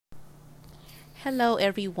Hello,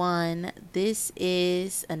 everyone. This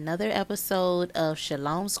is another episode of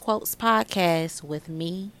Shalom's Quotes podcast with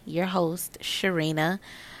me, your host, Sharina.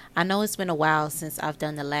 I know it's been a while since I've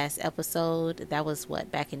done the last episode. That was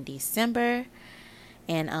back in December.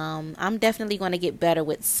 And I'm definitely going to get better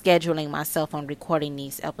with scheduling myself on recording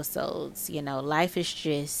these episodes. You know, life is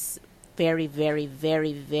just very, very,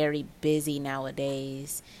 very, very busy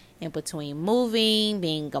nowadays. In between moving,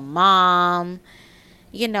 being a mom,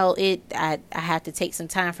 I have to take some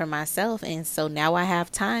time for myself, and so now I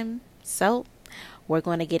have time. So we're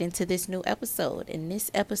going to get into this new episode, and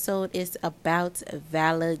this episode is about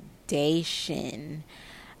validation.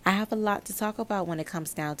 I have a lot to talk about when it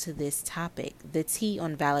comes down to this topic. The T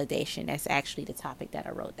on validation, that's actually the topic that I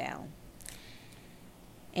wrote down.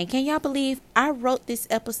 And can y'all believe I wrote this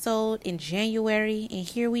episode in January, and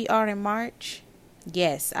here we are in March?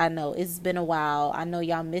 Yes, I know it's been a while. I know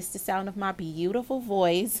y'all missed the sound of my beautiful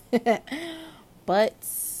voice, but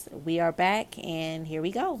we are back and here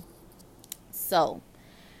we go. So,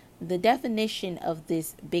 the definition of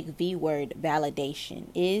this big V word, validation,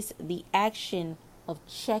 is the action of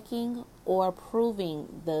checking or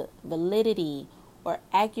proving the validity or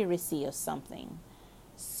accuracy of something.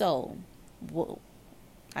 So,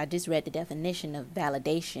 I just read the definition of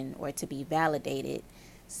validation, or to be validated.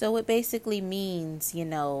 So it basically means,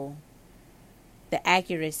 the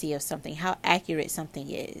accuracy of something, how accurate something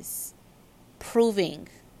is. Proving,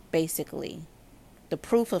 basically, the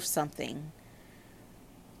proof of something.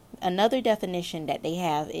 Another definition that they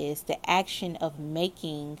have is the action of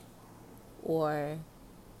making or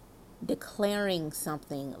declaring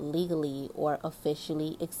something legally or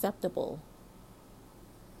officially acceptable.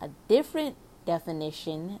 A different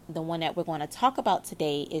definition, the one that we're going to talk about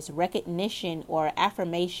today, is recognition or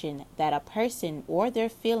affirmation that a person or their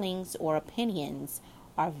feelings or opinions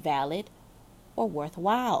are valid or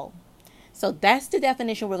worthwhile. So that's the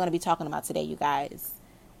definition we're going to be talking about today, you guys.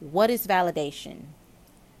 What is validation?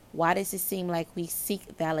 Why does it seem like we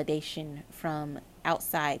seek validation from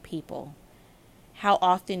outside people? How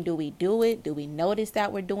often do we do it? Do we notice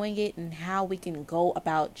that we're doing it? And how we can go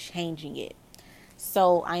about changing it?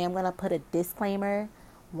 So I am going to put a disclaimer.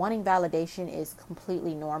 Wanting validation is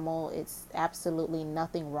completely normal. It's absolutely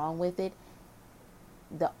nothing wrong with it.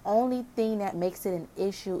 The only thing that makes it an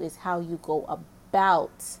issue is how you go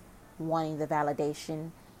about wanting the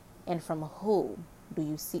validation, and from who do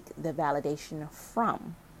you seek the validation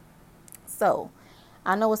from. So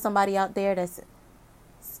I know it's somebody out there that's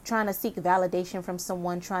trying to seek validation from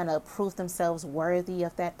someone, trying to prove themselves worthy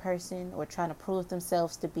of that person, or trying to prove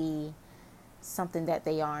themselves to be something that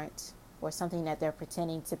they aren't, or something that they're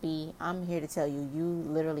pretending to be. I'm here to tell you, you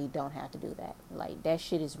literally don't have to do that. Like, that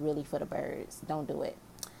shit is really for the birds. Don't do it.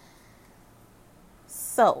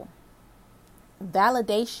 So,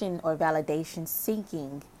 validation or validation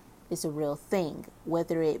seeking is a real thing,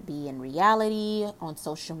 whether it be in reality, on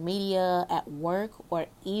social media, at work, or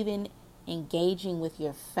even engaging with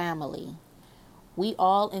your family. We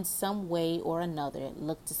all, in some way or another,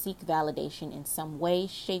 look to seek validation in some way,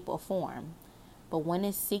 shape, or form. But when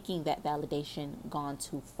is seeking that validation gone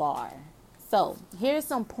too far? So here's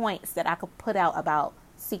some points that I could put out about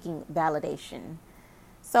seeking validation.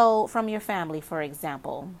 So from your family, for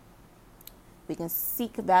example, we can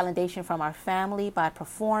seek validation from our family by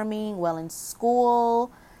performing well in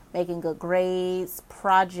school, making good grades,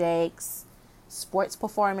 projects, sports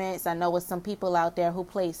performance. I know with some people out there who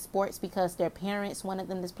play sports because their parents wanted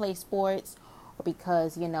them to play sports, or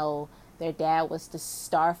because, their dad was the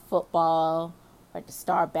star football or the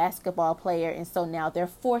star basketball player, and so now they're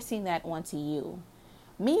forcing that onto you.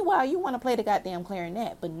 Meanwhile, you want to play the goddamn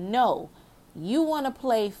clarinet, but no, you want to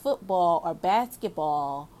play football or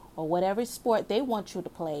basketball or whatever sport they want you to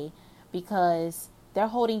play, because they're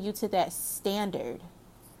holding you to that standard.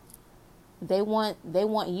 They want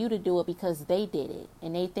you to do it because they did it,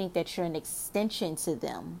 and they think that you're an extension to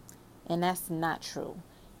them, and that's not true.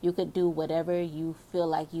 You could do whatever you feel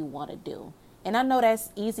like you want to do. And I know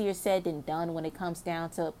that's easier said than done when it comes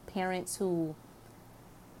down to parents who,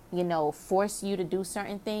 force you to do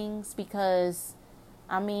certain things, because,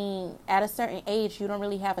 at a certain age, you don't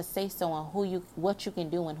really have a say-so on what you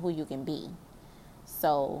can do and who you can be.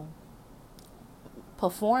 So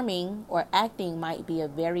performing or acting might be a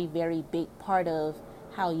very, very big part of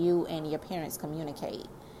how you and your parents communicate.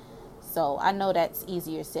 So I know that's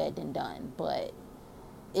easier said than done, but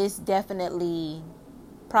it's definitely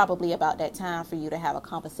probably about that time for you to have a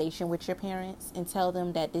conversation with your parents and tell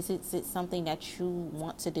them that this is something that you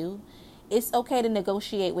want to do. It's okay to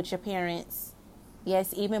negotiate with your parents.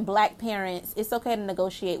 Yes, even black parents, it's okay to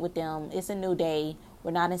negotiate with them. It's a new day.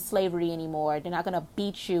 We're not in slavery anymore. They're not going to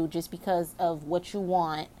beat you just because of what you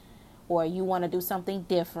want or you want to do something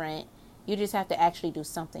different. You just have to actually do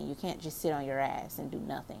something. You can't just sit on your ass and do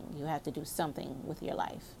nothing. You have to do something with your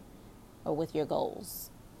life or with your goals.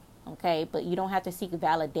 Okay? But you don't have to seek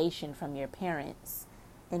validation from your parents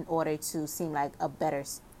in order to seem like a better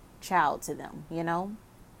child to them, you know?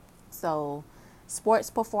 So, sports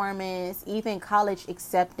performance, even college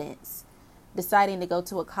acceptance, deciding to go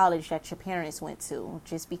to a college that your parents went to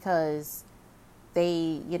just because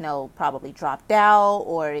they, you know, probably dropped out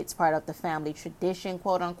or it's part of the family tradition,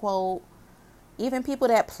 quote unquote. Even people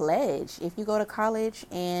that pledge, if you go to college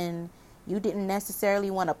and you didn't necessarily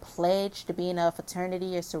want to pledge to be in a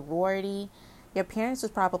fraternity or sorority, your parents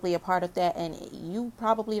was probably a part of that and you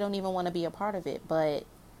probably don't even want to be a part of it, but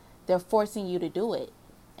they're forcing you to do it.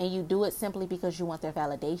 And you do it simply because you want their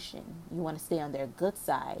validation. You want to stay on their good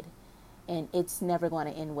side. And it's never going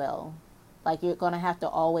to end well. Like, you're going to have to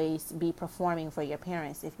always be performing for your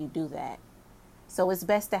parents if you do that. So it's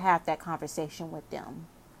best to have that conversation with them.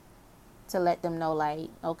 To let them know, like,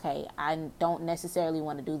 okay, I don't necessarily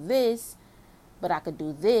want to do this, but I could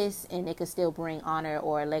do this and it could still bring honor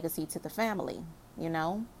or legacy to the family, you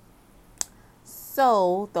know?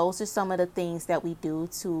 So those are some of the things that we do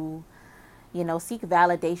to, you know, seek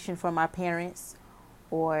validation from our parents,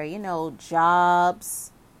 or, you know,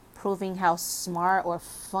 jobs, proving how smart or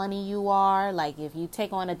funny you are. Like, if you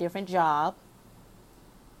take on a different job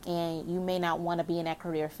and you may not want to be in that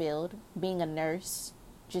career field, being a nurse,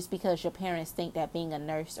 just because your parents think that being a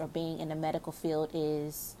nurse or being in the medical field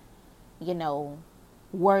is, you know,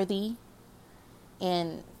 worthy.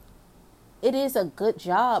 And it is a good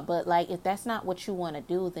job, but like, if that's not what you want to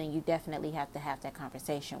do, then you definitely have to have that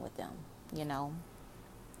conversation with them, you know.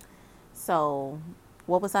 So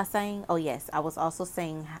what was I saying? Oh yes, I was also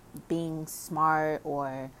saying being smart,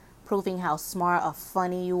 or proving how smart or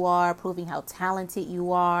funny you are, proving how talented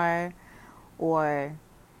you are, or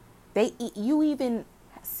you even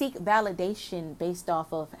seek validation based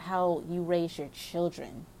off of how you raise your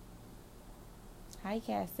children. Hi,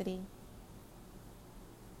 Cassidy.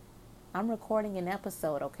 I'm recording an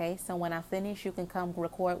episode, okay? So when I finish, you can come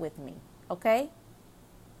record with me, okay?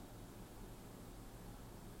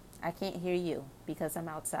 I can't hear you because I'm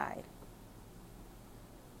outside.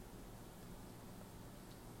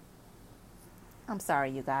 I'm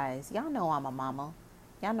sorry, you guys. Y'all know I'm a mama.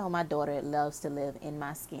 Y'all know my daughter loves to live in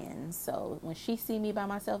my skin. So when she see me by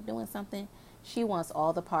myself doing something, she wants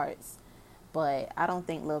all the parts. But I don't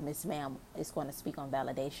think little Miss Ma'am is going to speak on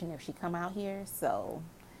validation if she come out here. So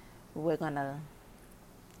we're gonna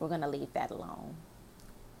leave that alone.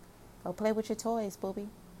 Go play with your toys, booby.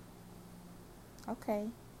 Okay.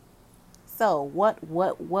 So what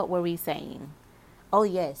were we saying? Oh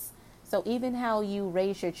yes. So even how you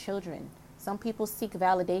raise your children. Some people seek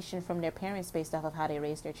validation from their parents based off of how they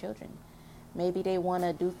raise their children. Maybe they want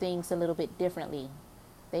to do things a little bit differently.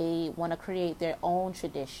 They want to create their own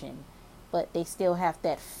tradition, but they still have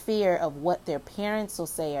that fear of what their parents will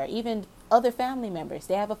say, or even other family members.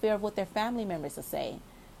 They have a fear of what their family members will say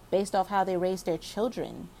based off how they raise their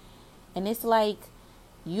children. And it's like,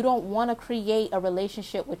 you don't want to create a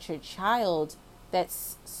relationship with your child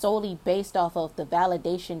that's solely based off of the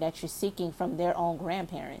validation that you're seeking from their own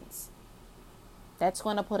grandparents. That's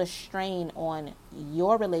going to put a strain on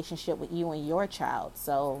your relationship with you and your child.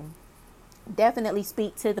 So definitely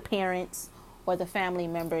speak to the parents or the family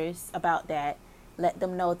members about that. Let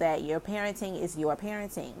them know that your parenting is your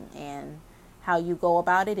parenting, and how you go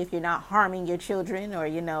about it. If you're not harming your children or,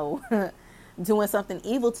 you know, doing something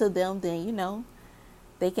evil to them, then, you know,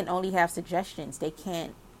 they can only have suggestions. They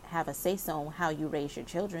can't have a say-so on how you raise your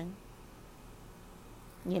children.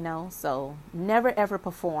 You know, so never ever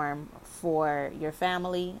perform for your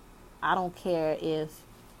family. I don't care if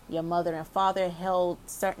your mother and father held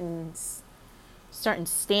certain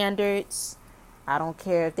standards. I don't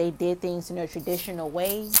care if they did things in a traditional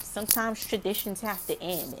way. Sometimes traditions have to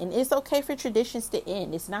end. And it's okay for traditions to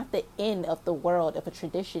end. It's not the end of the world if a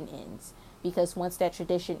tradition ends. Because once that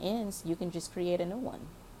tradition ends, you can just create a new one.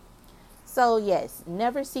 So yes,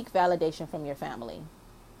 never seek validation from your family.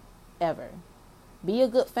 Ever. Be a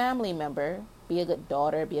good family member. Be a good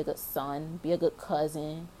daughter. Be a good son. Be a good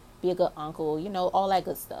cousin. Be a good uncle. You know, all that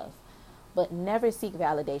good stuff. But never seek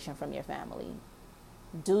validation from your family.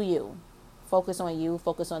 Do you. Focus on you.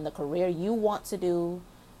 Focus on the career you want to do.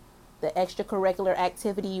 The extracurricular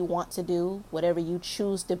activity you want to do. Whatever you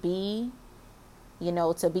choose to be. You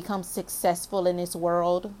know, to become successful in this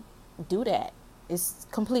world. Do that. It's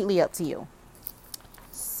completely up to you.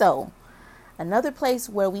 So, another place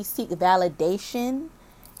where we seek validation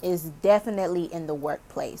is definitely in the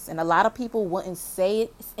workplace. And a lot of people wouldn't say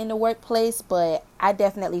it's in the workplace, but I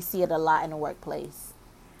definitely see it a lot in the workplace.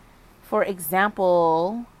 For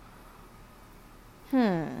example,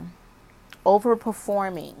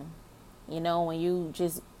 overperforming. When you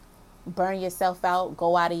just burn yourself out,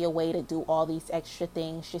 go out of your way to do all these extra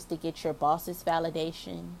things just to get your boss's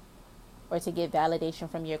validation or to get validation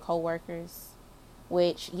from your coworkers.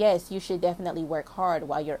 Which, yes, you should definitely work hard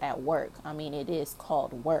while you're at work. I mean, it is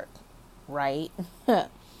called work, right?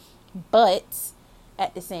 But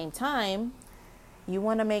at the same time, you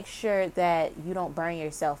want to make sure that you don't burn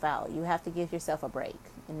yourself out. You have to give yourself a break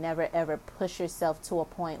and never ever push yourself to a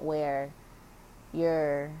point where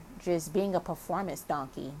you're just being a performance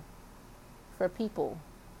donkey for people.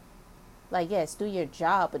 Like, yes, do your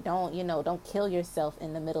job, but don't kill yourself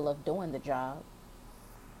in the middle of doing the job.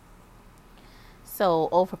 So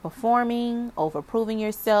overperforming, overproving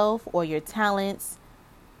yourself or your talents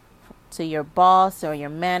to your boss or your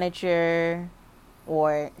manager,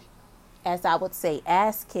 or as I would say,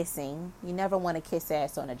 ass kissing. You never want to kiss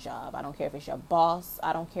ass on a job. I don't care if it's your boss.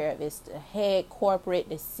 I don't care if it's the head corporate,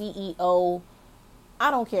 the CEO.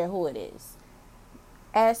 I don't care who it is.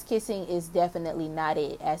 Ass kissing is definitely not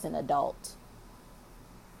it as an adult.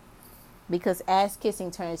 Because ass kissing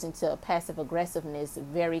turns into passive aggressiveness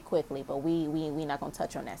very quickly. But we not going to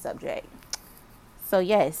touch on that subject. So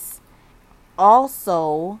yes.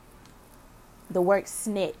 Also, the word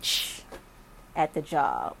snitch at the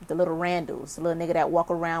job. The little Randalls. The little nigga that walk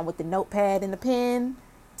around with the notepad and the pen.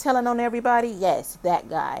 Telling on everybody. Yes, that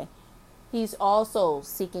guy. He's also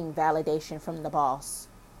seeking validation from the boss.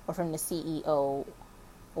 Or from the CEO.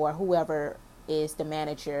 Or whoever is the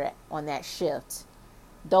manager on that shift.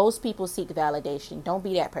 Those people seek validation. Don't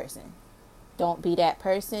be that person. Don't be that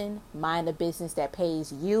person. Mind the business that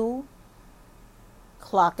pays you.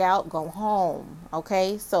 Clock out, go home.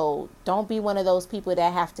 Okay? So don't be one of those people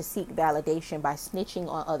that have to seek validation by snitching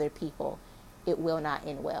on other people. It will not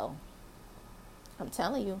end well. I'm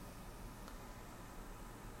telling you.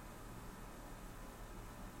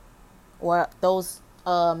 Or those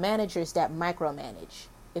managers that micromanage.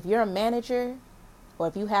 If you're a manager, or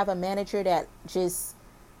if you have a manager that just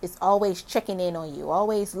is always checking in on you,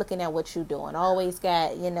 always looking at what you're doing, always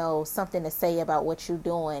got, something to say about what you're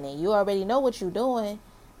doing, and you already know what you're doing,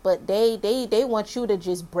 but they want you to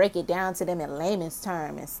just break it down to them in layman's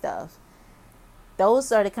terms and stuff.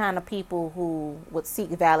 Those are the kind of people who would seek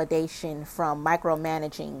validation from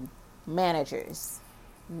micromanaging managers.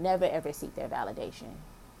 Never ever seek their validation.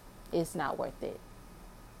 It's not worth it.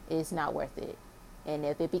 It's not worth it. And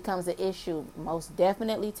if it becomes an issue, most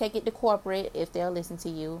definitely take it to corporate if they'll listen to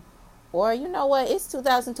you. Or, you know what? It's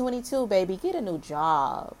 2022, baby. Get a new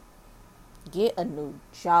job. Get a new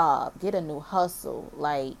job. Get a new hustle.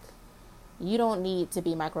 Like, you don't need to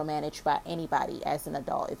be micromanaged by anybody as an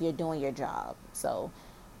adult if you're doing your job. So,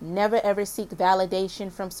 never ever seek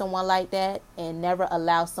validation from someone like that. And never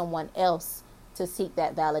allow someone else to seek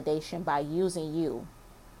that validation by using you.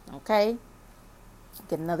 Okay?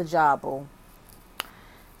 Get another job, boo.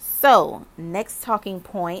 So, next talking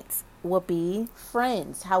point will be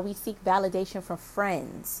friends. How we seek validation from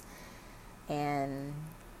friends. And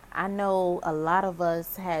I know a lot of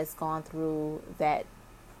us has gone through that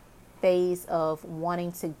phase of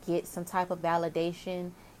wanting to get some type of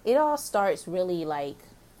validation. It all starts really like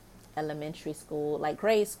elementary school, like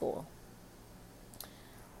grade school.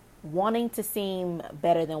 Wanting to seem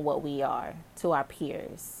better than what we are to our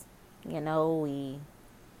peers. We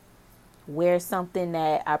wear something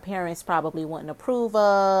that our parents probably wouldn't approve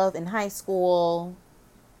of in high school,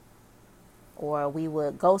 or we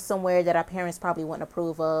would go somewhere that our parents probably wouldn't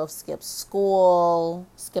approve of, skip school,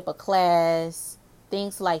 skip a class,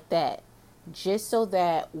 things like that, just so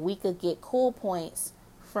that we could get cool points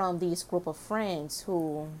from these group of friends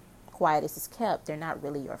who, quiet as is kept, they're not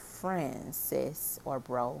really your friends, sis or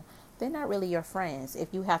bro. They're not really your friends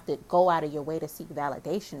if you have to go out of your way to seek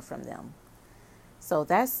validation from them. So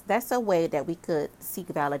that's a way that we could seek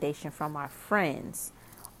validation from our friends.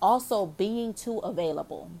 Also, being too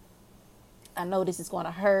available. I know this is going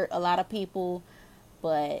to hurt a lot of people,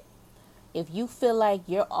 but if you feel like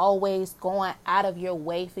you're always going out of your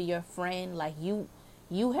way for your friend, like you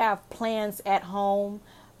have plans at home,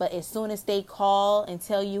 but as soon as they call and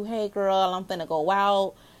tell you, hey girl, I'm finna go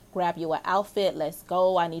out, grab you an outfit, let's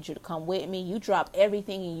go, I need you to come with me, you drop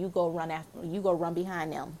everything and you go run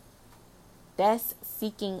behind them. That's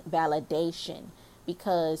seeking validation,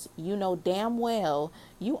 because you know damn well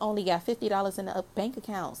you only got $50 in the bank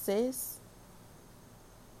account, sis.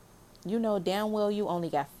 You know damn well you only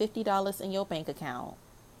got $50 in your bank account.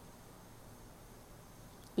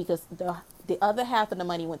 because the other half of the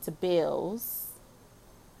money went to bills.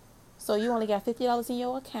 So you only got $50 in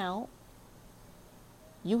your account.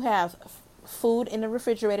 You have food in the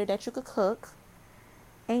refrigerator that you could cook.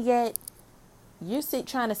 And yet you're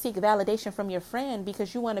trying to seek validation from your friend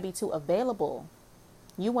because you want to be too available.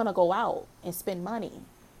 You want to go out and spend money,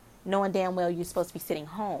 knowing damn well you're supposed to be sitting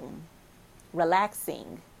home,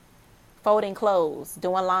 relaxing, folding clothes,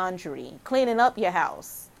 doing laundry, cleaning up your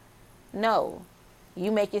house. No,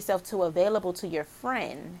 you make yourself too available to your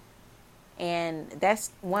friend. And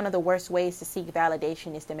that's one of the worst ways to seek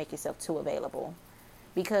validation, is to make yourself too available.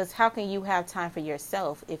 Because how can you have time for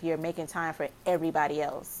yourself if you're making time for everybody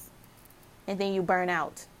else? And then you burn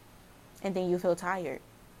out. And then you feel tired.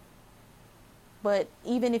 But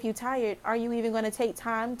even if you're tired, are you even going to take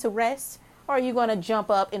time to rest? Or are you going to jump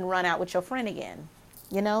up and run out with your friend again?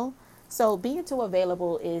 You know? So being too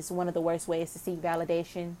available is one of the worst ways to seek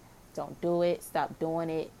validation. Don't do it. Stop doing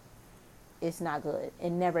it. It's not good. It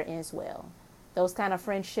never ends well. Those kind of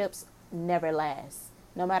friendships never last.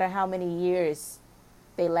 No matter how many years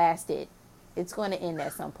they lasted, it's going to end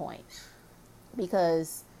at some point.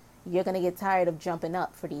 Because you're going to get tired of jumping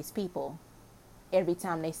up for these people every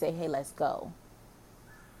time they say, hey, let's go.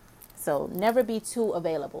 So never be too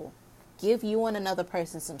available. Give you and another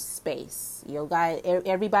person some space.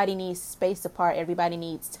 Everybody needs space apart. Everybody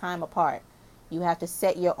needs time apart. You have to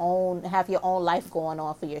have your own life going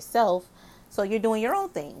on for yourself. So you're doing your own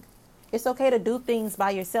thing. It's okay to do things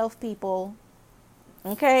by yourself, people.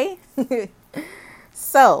 Okay?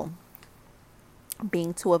 So,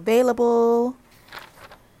 being too available.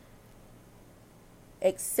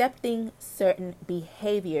 Accepting certain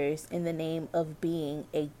behaviors in the name of being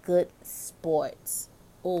a good sport.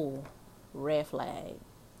 Oh, red flag.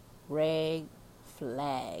 Red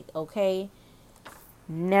flag. Okay?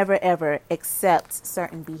 Never ever accept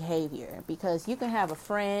certain behavior, because you can have a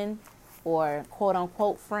friend or quote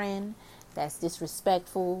unquote friend that's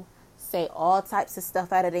disrespectful, say all types of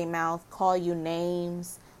stuff out of their mouth, call you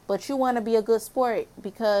names, but you want to be a good sport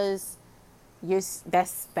because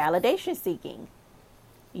that's validation seeking.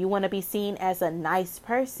 You want to be seen as a nice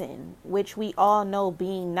person, which we all know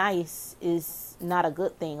being nice is not a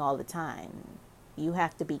good thing all the time. You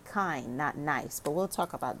have to be kind, not nice, but we'll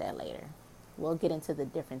talk about that later. We'll get into the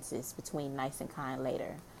differences between nice and kind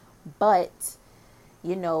later. But,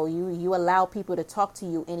 you allow people to talk to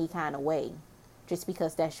you any kind of way just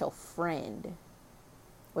because that's your friend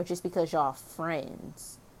or just because y'all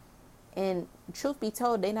friends. And truth be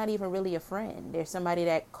told, they're not even really a friend. They're somebody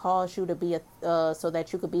that calls you to be so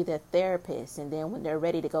that you could be their therapist. And then when they're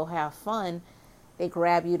ready to go have fun, they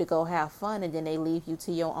grab you to go have fun, and then they leave you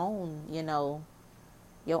to your own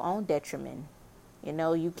detriment.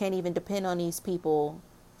 You can't even depend on these people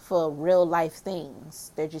for real life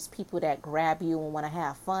things. They're just people that grab you and want to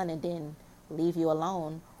have fun and then leave you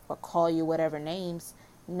alone or call you whatever names.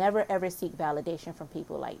 Never ever seek validation from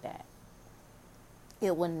people like that.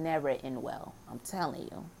 It will never end well. I'm telling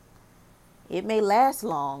you. It may last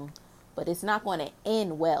long, but it's not going to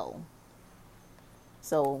end well.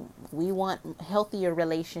 So we want healthier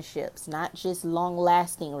relationships, not just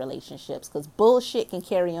long-lasting relationships, because bullshit can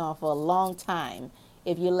carry on for a long time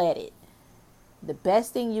if you let it. The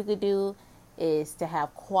best thing you could do is to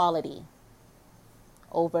have quality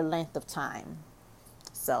over length of time.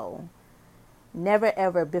 So never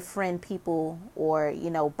ever befriend people or,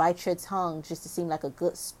 bite your tongue just to seem like a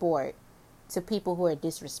good sport to people who are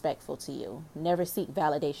disrespectful to you. Never seek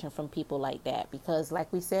validation from people like that, because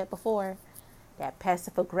like we said before, that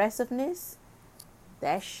passive aggressiveness,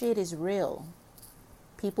 that shit is real.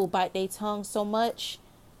 People bite their tongue so much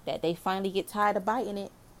that they finally get tired of biting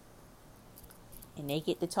it. And they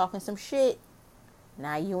get to talking some shit.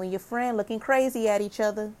 Now you and your friend looking crazy at each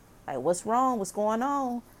other. Like, what's wrong? What's going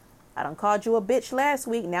on? I done called you a bitch last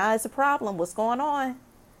week. Now it's a problem. What's going on?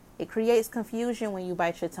 It creates confusion when you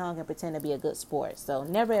bite your tongue and pretend to be a good sport. So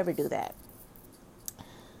never ever do that.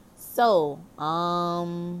 So,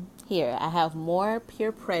 here I have more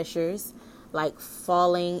peer pressures, like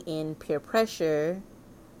falling in peer pressure,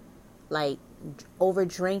 like over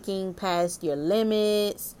drinking past your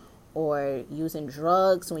limits, or using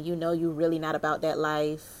drugs when you're really not about that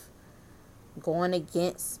life, going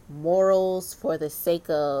against morals for the sake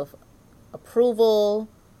of approval,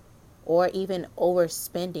 or even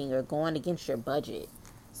overspending or going against your budget.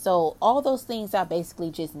 So all those things I basically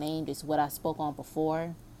just named is what I spoke on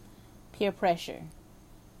before. Peer pressure.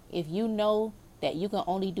 If you know that you can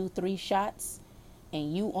only do 3 shots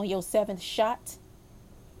and you on your 7th shot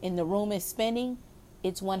and the room is spinning,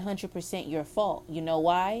 it's 100% your fault. You know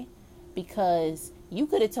why? Because you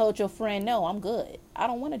could have told your friend, no, I'm good. I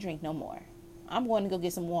don't want to drink no more. I'm going to go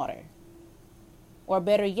get some water. Or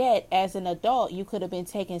better yet, as an adult, you could have been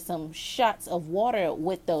taking some shots of water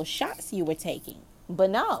with those shots you were taking. But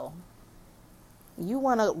no, you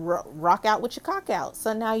want to rock out with your cock out.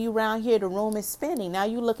 So now you around here, the room is spinning. Now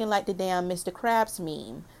you looking like the damn Mr. Krabs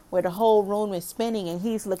meme, where the whole room is spinning and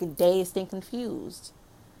he's looking dazed and confused.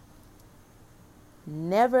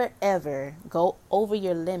 Never ever go over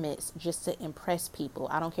your limits just to impress people.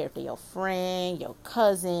 I don't care if they're your friend, your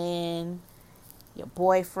cousin, your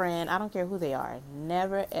boyfriend. I don't care who they are.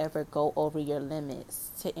 Never ever go over your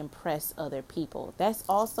limits to impress other people. That's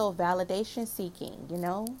also validation seeking, you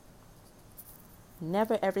know?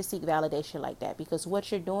 Never ever seek validation like that, because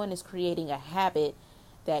what you're doing is creating a habit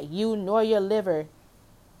that you nor your liver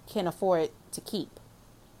can afford to keep.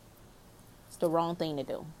 It's the wrong thing to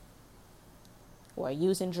do. Or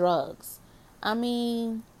using drugs. I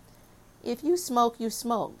mean, if you smoke, you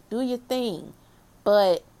smoke. Do your thing.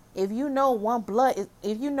 But if you know one blunt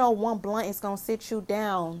is gonna sit you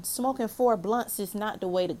down, smoking 4 blunts is not the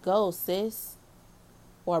way to go, sis.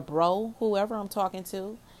 Or bro, whoever I'm talking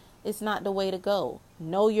to. It's not the way to go.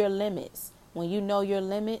 Know your limits. When you know your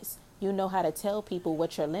limits, you know how to tell people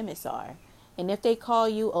what your limits are. And if they call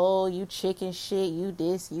you, oh, you chicken shit, you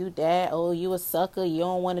this, you that, oh, you a sucker, you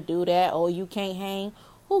don't want to do that, oh, you can't hang,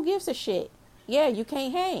 who gives a shit? Yeah, you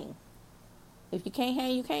can't hang. If you can't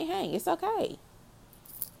hang, you can't hang. It's okay.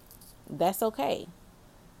 That's okay.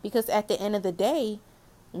 Because at the end of the day,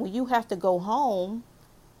 when you have to go home,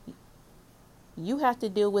 you have to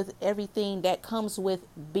deal with everything that comes with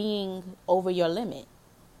being over your limit.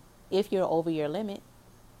 If you're over your limit.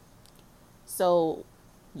 So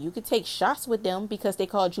you could take shots with them because they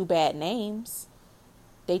called you bad names.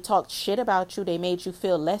 They talked shit about you. They made you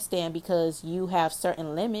feel less than because you have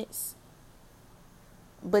certain limits.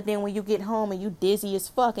 But then when you get home and you dizzy as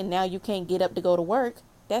fuck and now you can't get up to go to work,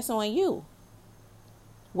 that's on you.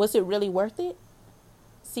 Was it really worth it?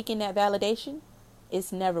 Seeking that validation?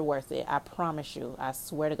 It's never worth it. I promise you. I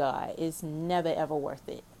swear to God. It's never ever worth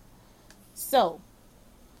it. So,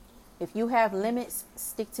 if you have limits,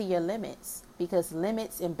 stick to your limits. Because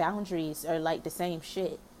limits and boundaries are like the same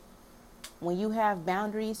shit. When you have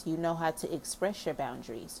boundaries, you know how to express your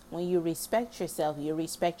boundaries. When you respect yourself, you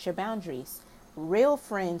respect your boundaries. Real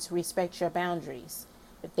friends respect your boundaries.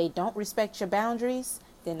 If they don't respect your boundaries,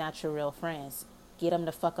 they're not your real friends. Get them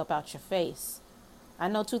the fuck up out your face. I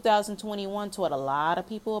know 2021 taught a lot of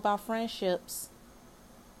people about friendships.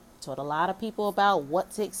 Taught a lot of people about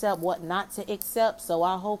what to accept, what not to accept. So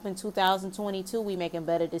I hope in 2022 we making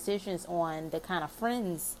better decisions on the kind of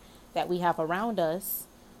friends that we have around us.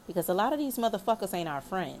 Because a lot of these motherfuckers ain't our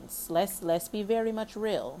friends. Let's be very much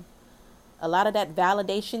real. A lot of that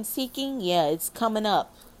validation seeking, yeah, it's coming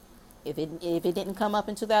up. If it didn't come up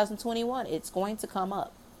in 2021, it's going to come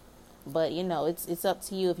up. But you know, it's up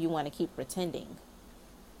to you if you want to keep pretending.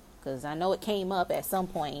 Because I know it came up at some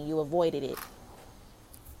point and you avoided it.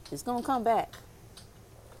 It's going to come back.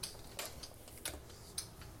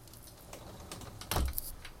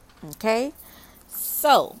 Okay?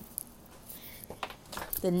 So,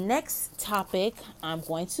 the next topic I'm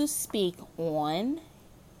going to speak on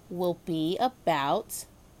will be about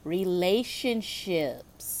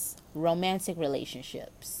relationships. Romantic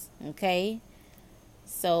relationships. Okay?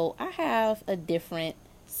 So, I have a different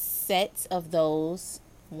set of those.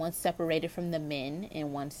 One separated from the men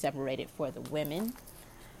and one separated for the women.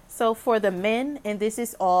 So for the men, and this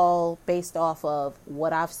is all based off of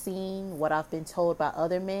what I've seen, what I've been told by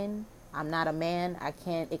other men. I'm not a man. I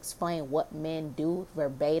can't explain what men do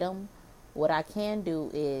verbatim. What I can do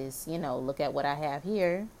is, look at what I have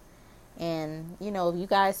here. And, if you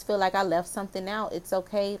guys feel like I left something out, it's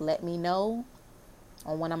okay. Let me know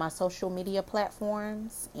on one of my social media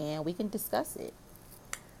platforms and we can discuss it.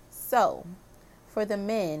 So, for the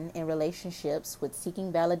men in relationships with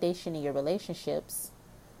seeking validation in your relationships,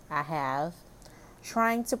 I have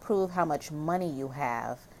trying to prove how much money you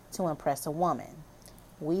have to impress a woman.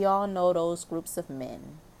 We all know those groups of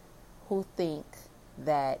men who think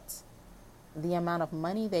that the amount of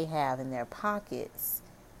money they have in their pockets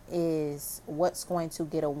is what's going to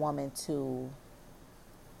get a woman to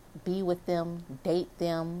be with them, date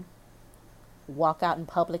them, walk out in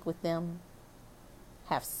public with them,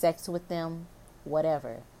 have sex with them,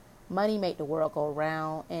 whatever. Money make the world go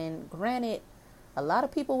round. And granted, a lot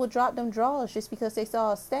of people would drop them drawers just because they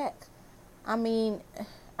saw a stack. I mean,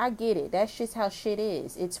 I get it. That's just how shit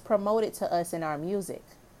is. It's promoted to us in our music.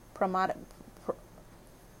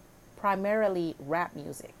 Primarily rap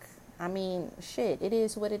music. I mean, shit, it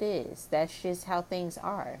is what it is. That's just how things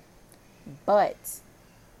are. But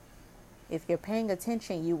If you're paying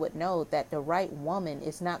attention, you would know that the right woman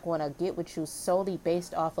is not going to get with you solely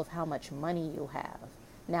based off of how much money you have.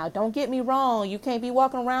 Now, don't get me wrong. You can't be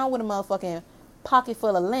walking around with a motherfucking pocket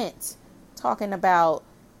full of lint talking about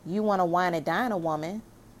you want to wine and dine a woman.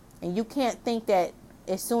 And you can't think that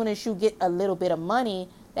as soon as you get a little bit of money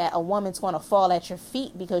that a woman's going to fall at your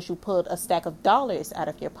feet because you pulled a stack of dollars out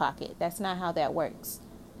of your pocket. That's not how that works.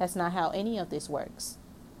 That's not how any of this works.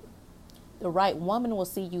 The right woman will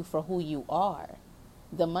see you for who you are.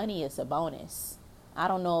 The money is a bonus. I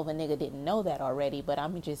don't know if a nigga didn't know that already, but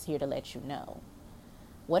I'm just here to let you know.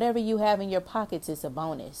 Whatever you have in your pockets is a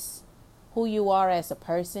bonus. Who you are as a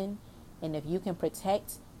person, and if you can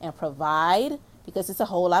protect and provide, because it's a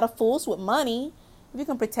whole lot of fools with money, if you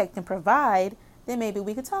can protect and provide, then maybe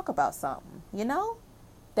we could talk about something, you know?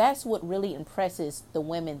 That's what really impresses the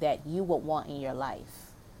women that you would want in your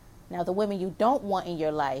life. Now, the women you don't want in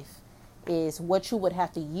your life is what you would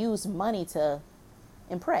have to use money to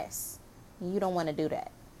impress. You don't want to do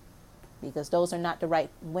that because those are not the right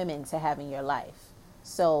women to have in your life.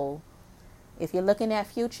 So if you're looking at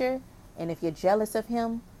Future and if you're jealous of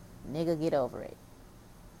him, nigga, get over it.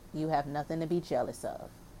 You have nothing to be jealous of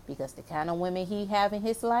because the kind of women he have in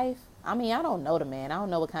his life, I mean, I don't know the man. I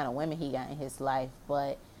don't know what kind of women he got in his life,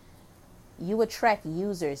 but you attract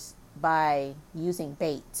users by using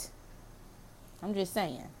bait. I'm just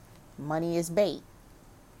saying. Money is bait.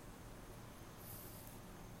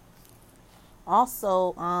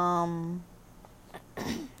 Also, trying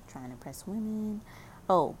to impress women.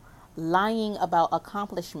 Oh, lying about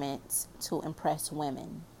accomplishments to impress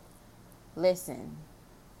women. Listen,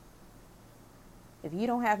 if you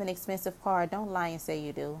don't have an expensive car, don't lie and say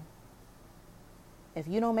you do. If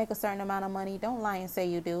you don't make a certain amount of money, don't lie and say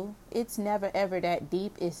you do. It's never ever that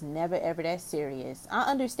deep. It's never ever that serious. I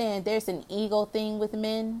understand there's an ego thing with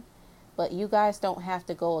men, but you guys don't have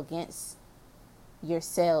to go against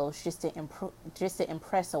yourselves just to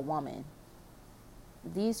impress a woman.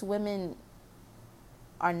 These women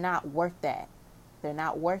are not worth that. They're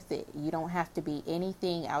not worth it. You don't have to be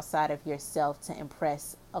anything outside of yourself to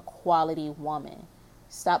impress a quality woman.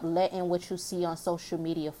 Stop letting what you see on social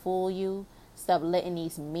media fool you. Stop letting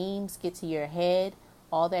these memes get to your head.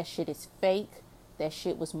 All that shit is fake. That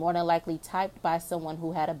shit was more than likely typed by someone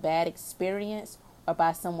who had a bad experience or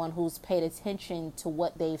by someone who's paid attention to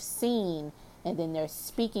what they've seen and then they're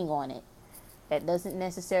speaking on it. That doesn't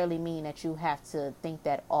necessarily mean that you have to think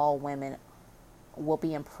that all women will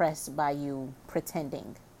be impressed by you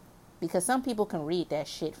pretending. Because some people can read that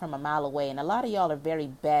shit from a mile away, and a lot of y'all are very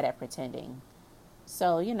bad at pretending.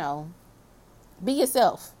 So, you know, be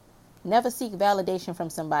yourself. Never seek validation from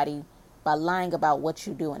somebody by lying about what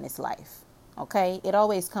you do in this life. Okay? It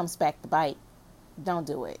always comes back to bite. Don't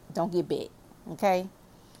do it. Don't get bit. Okay?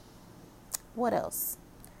 What else?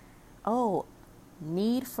 Oh,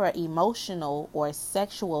 need for emotional or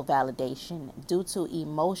sexual validation due to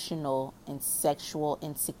emotional and sexual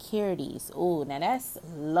insecurities. Ooh, now that's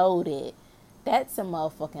loaded. That's a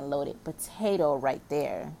motherfucking loaded potato right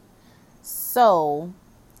there. So,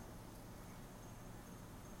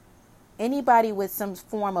 anybody with some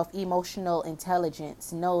form of emotional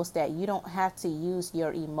intelligence knows that you don't have to use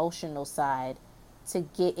your emotional side to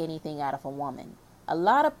get anything out of a woman. A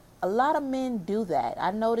lot of men do that.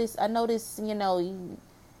 I notice, you know, you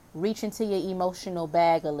reach into your emotional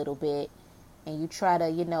bag a little bit and you try to,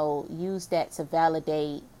 you know, use that to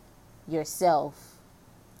validate yourself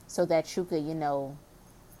so that you could, you know,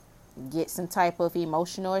 get some type of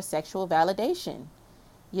emotional or sexual validation.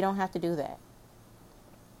 You don't have to do that.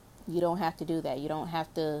 You don't have to do that. You don't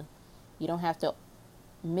have to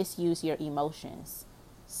misuse your emotions.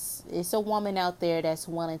 It's a woman out there that's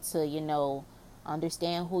wanting to, you know,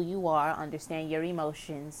 understand who you are, understand your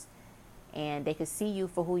emotions, and they can see you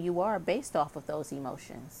for who you are based off of those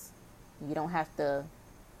emotions. You don't have to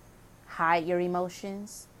hide your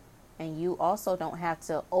emotions, and you also don't have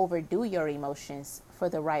to overdo your emotions for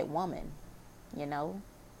the right woman, you know?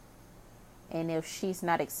 And if she's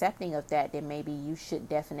not accepting of that, then maybe you should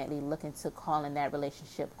definitely look into calling that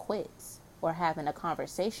relationship quits or having a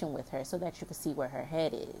conversation with her so that you can see where her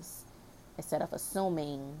head is instead of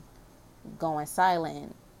assuming, going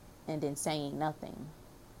silent, and then saying nothing.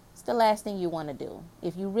 It's the last thing you want to do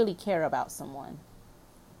if you really care about someone.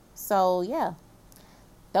 So, yeah,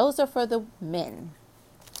 those are for the men.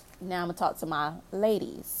 Now I'm going to talk to my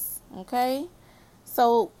ladies, okay?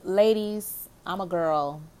 So, ladies, I'm a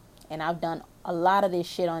girl, and I've done a lot of this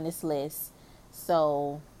shit on this list.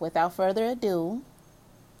 So, without further ado,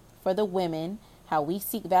 for the women, how we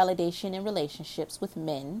seek validation in relationships with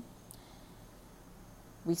men.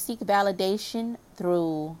 We seek validation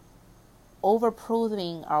through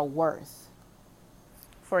overproving our worth.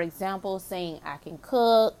 For example, saying I can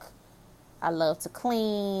cook, I love to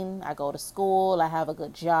clean, I go to school, I have a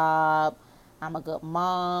good job, I'm a good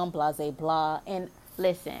mom, blah, blah, blah. And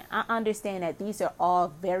listen, I understand that these are all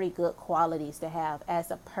very good qualities to have as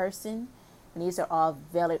a person. And these are all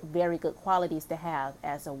very, very good qualities to have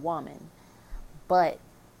as a woman. But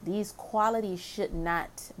these qualities should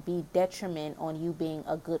not be detriment on you being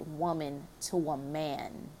a good woman to a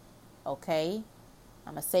man. Okay?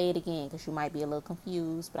 I'm going to say it again because you might be a little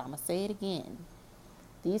confused, but I'm going to say it again.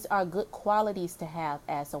 These are good qualities to have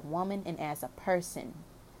as a woman and as a person.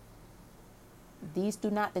 These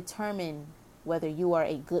do not determine whether you are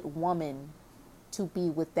a good woman to be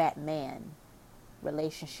with that man,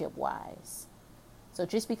 relationship-wise. So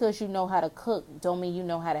just because you know how to cook, don't mean you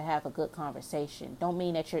know how to have a good conversation. Don't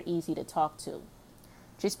mean that you're easy to talk to.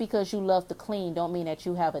 Just because you love to clean, don't mean that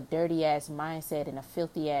you have a dirty-ass mindset and a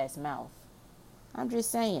filthy-ass mouth. I'm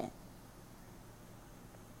just saying.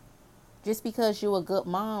 Just because you're a good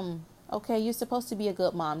mom, okay, you're supposed to be a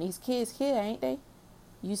good mom. These kids here, ain't they?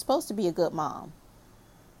 You're supposed to be a good mom.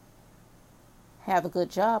 Have a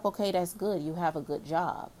good job, okay, that's good. You have a good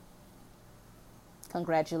job.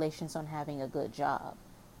 Congratulations on having a good job.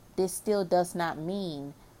 This still does not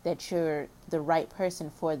mean that you're the right person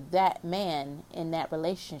for that man in that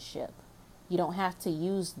relationship. You don't have to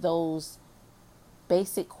use those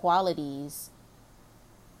basic qualities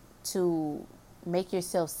to make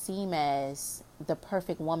yourself seem as the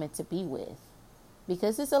perfect woman to be with.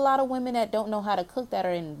 Because there's a lot of women that don't know how to cook that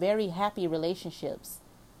are in very happy relationships.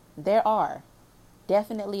 There are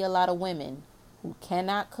definitely a lot of women who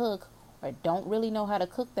cannot cook or don't really know how to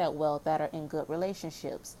cook that well that are in good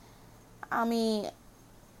relationships. I mean,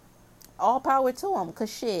 all power to them,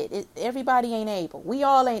 because shit, everybody ain't able. We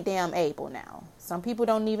all ain't damn able now. Some people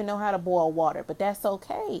don't even know how to boil water, but that's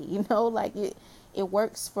okay. You know, like it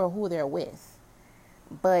works for who they're with.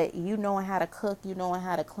 But you knowing how to cook, you knowing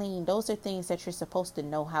how to clean, those are things that you're supposed to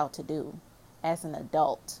know how to do as an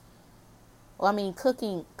adult. Well, I mean,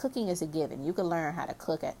 cooking is a given. You can learn how to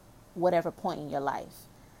cook at whatever point in your life.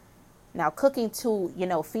 Now, cooking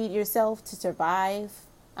to, feed yourself, to survive,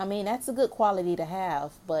 I mean, that's a good quality to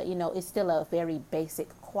have, but, it's still a very basic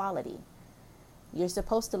quality. You're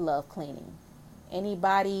supposed to love cleaning.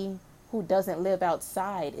 Anybody who doesn't live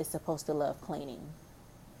outside is supposed to love cleaning.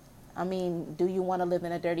 I mean, do you want to live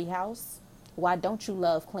in a dirty house? Why don't you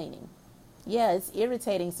love cleaning? Yeah, it's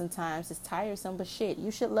irritating sometimes. It's tiresome, but shit,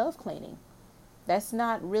 you should love cleaning. That's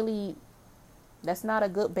not a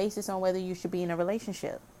good basis on whether you should be in a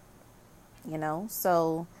relationship.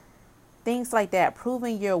 So things like that,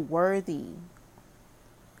 proving you're worthy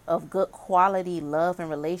of good quality love and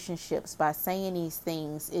relationships by saying these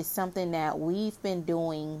things is something that we've been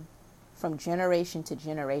doing from generation to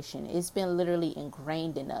generation. It's been literally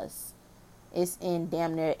ingrained in us. It's in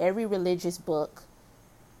damn near every religious book.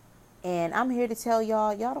 And I'm here to tell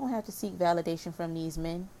y'all don't have to seek validation from these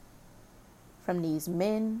men. From these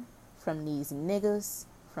niggas,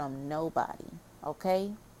 from nobody.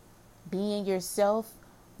 Okay? Being yourself,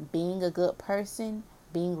 being a good person,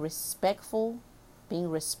 being respectful, being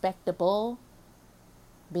respectable,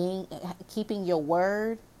 keeping your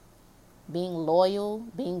word, being loyal,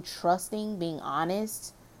 being trusting, being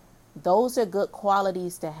honest. Those are good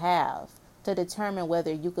qualities to have to determine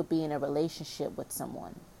whether you could be in a relationship with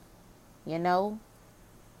someone.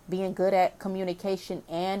 Being good at communication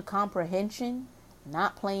and comprehension,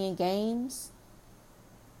 not playing games,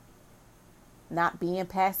 not being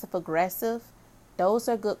passive aggressive. Those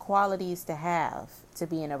are good qualities to have to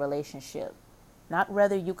be in a relationship. Not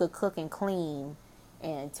whether you could cook and clean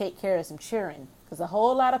and take care of some children. Because a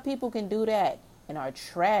whole lot of people can do that and are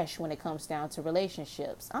trash when it comes down to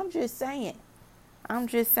relationships. I'm just saying.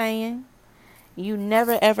 You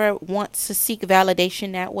never ever want to seek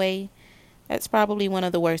validation that way. That's probably one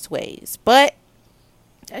of the worst ways. But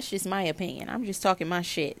that's just my opinion. I'm just talking my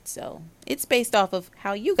shit. So it's based off of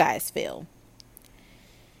how you guys feel.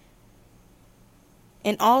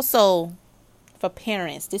 And also for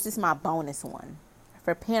parents, this is my bonus one.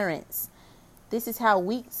 For parents, this is how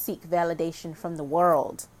we seek validation from the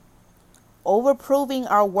world. Overproving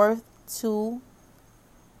our worth to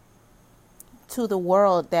the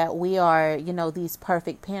world that we are, these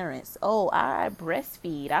perfect parents. Oh, I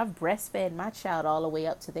breastfeed. I've breastfed my child all the way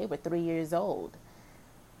up to they were 3 years old.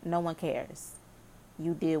 No one cares.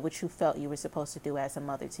 You did what you felt you were supposed to do as a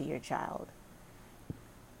mother to your child.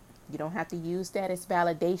 You don't have to use that as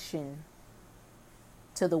validation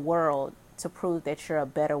to the world to prove that you're a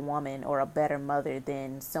better woman or a better mother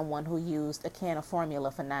than someone who used a can of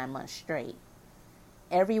formula for 9 months straight.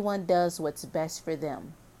 Everyone does what's best for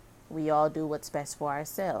them. We all do what's best for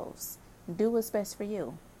ourselves. Do what's best for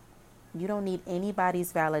you. You don't need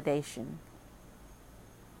anybody's validation.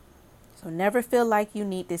 So never feel like you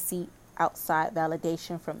need to seek outside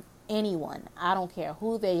validation from anyone. I don't care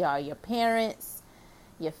who they are, your parents,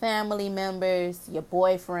 your family members, your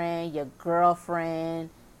boyfriend, your girlfriend,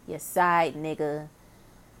 your side nigga,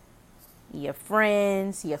 your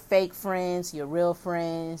friends, your fake friends, your real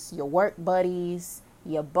friends, your work buddies,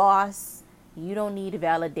 your boss. You don't need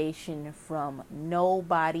validation from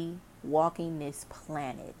nobody walking this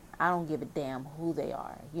planet. I don't give a damn who they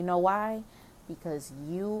are. You know why? Because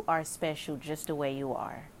you are special just the way you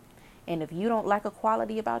are. And if you don't like a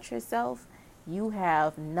quality about yourself, you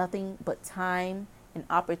have nothing but time and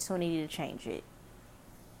opportunity to change it.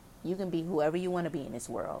 You can be whoever you want to be in this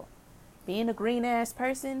world. Being a green ass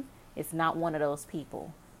person is not one of those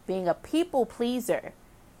people. Being a people pleaser,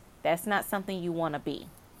 that's not something you want to be.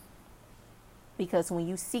 Because when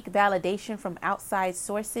you seek validation from outside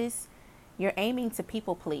sources, you're aiming to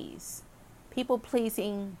people please. People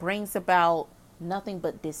pleasing brings about nothing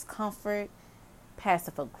but discomfort,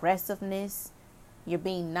 passive aggressiveness. You're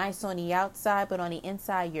being nice on the outside, but on the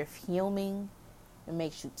inside you're fuming. It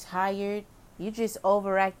makes you tired. You're just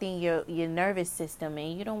overacting your nervous system,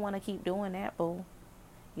 and you don't want to keep doing that, boo.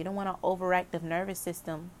 You don't want an overactive nervous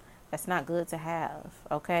system. That's not good to have,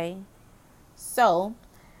 okay? So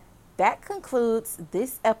that concludes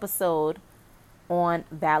this episode on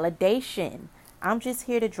validation. I'm just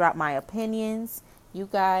here to drop my opinions. You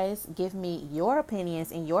guys give me your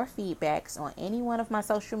opinions and your feedbacks on any one of my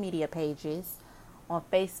social media pages. On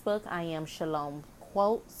Facebook, I am Shalom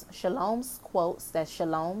Quotes. Shalom's Quotes. That's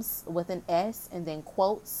Shalom's with an S and then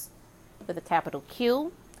quotes with a capital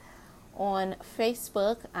Q. On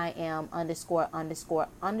Facebook, I am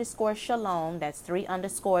 ___ Shalom. That's 3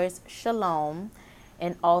 underscores Shalom.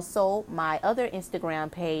 And also my other Instagram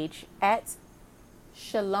page at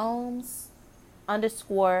Shalom's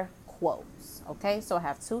 _quotes. Okay, so I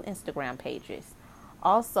have 2 Instagram pages.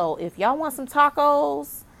 Also, if y'all want some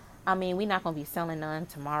tacos, I mean, we're not going to be selling none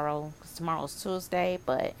tomorrow because tomorrow's Tuesday.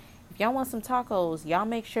 But if y'all want some tacos, y'all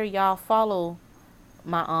make sure y'all follow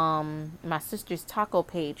my sister's taco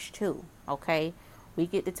page too. Okay, we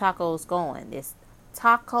get the tacos going. It's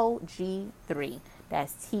Taco G3.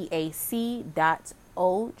 That's TAC.OG3.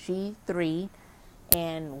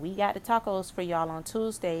 And we got the tacos for y'all on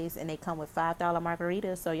Tuesdays, and they come with $5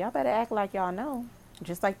 margaritas. So y'all better act like y'all know.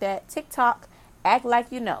 Just like that TikTok, act like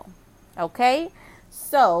you know. Okay?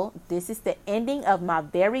 So this is the ending of my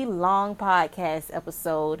very long podcast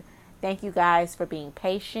episode. Thank you guys for being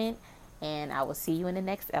patient, and I will see you in the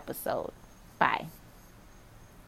next episode. Bye.